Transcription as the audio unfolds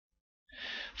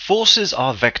Forces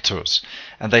are vectors,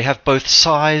 and they have both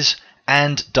size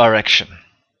and direction.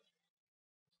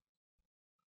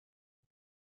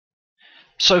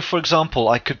 So, for example,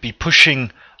 I could be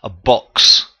pushing a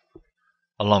box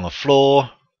along a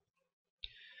floor,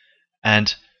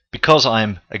 and because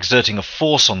I'm exerting a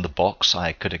force on the box,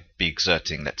 I could be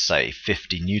exerting, let's say,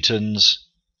 50 newtons,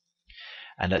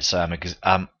 and let's say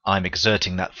I'm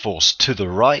exerting that force to the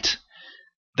right,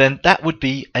 then that would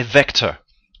be a vector,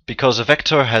 because a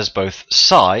vector has both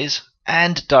size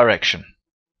and direction.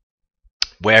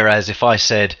 Whereas if I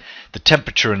said the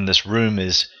temperature in this room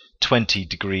is 20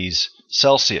 degrees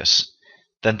Celsius,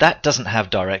 then that doesn't have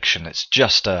direction. It's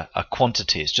just a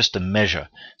quantity, it's just a measure.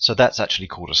 So that's actually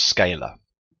called a scalar.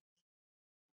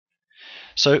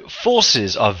 So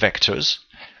forces are vectors.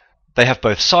 They have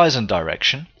both size and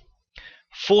direction.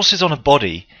 Forces on a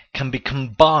body can be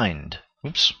combined,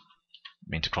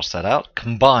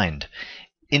 combined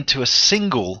into a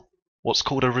single, what's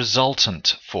called a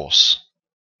resultant force.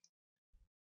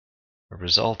 A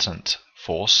resultant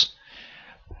force,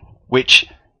 which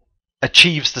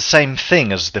achieves the same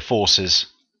thing as the forces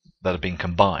that have been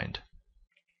combined.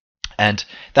 And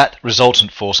that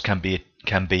resultant force can be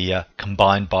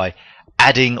combined by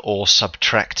adding or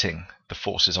subtracting the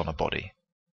forces on a body.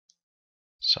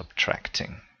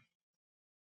 Subtracting.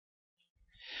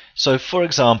 So, for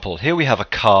example, here we have a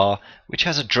car which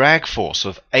has a drag force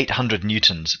of 800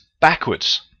 newtons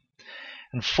backwards,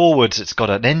 and forwards it's got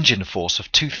an engine force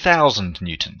of 2000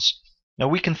 newtons. Now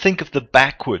we can think of the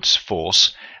backwards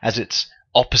force as its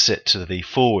opposite to the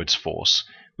forwards force.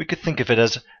 We could think of it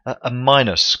as a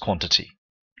minus quantity,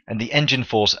 and the engine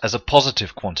force as a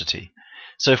positive quantity.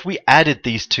 So if we added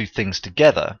these two things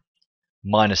together,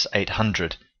 minus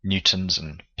 800 newtons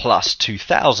and plus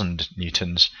 2000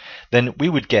 newtons, then we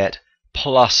would get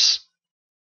plus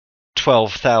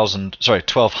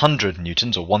 1200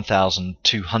 newtons, or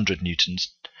 1200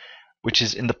 newtons, which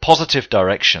is in the positive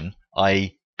direction,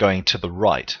 i.e. going to the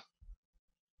right.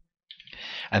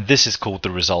 And this is called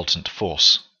the resultant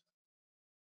force.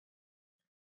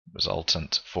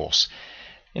 Resultant force.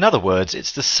 In other words,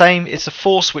 it's a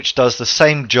force which does the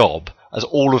same job as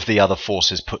all of the other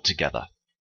forces put together.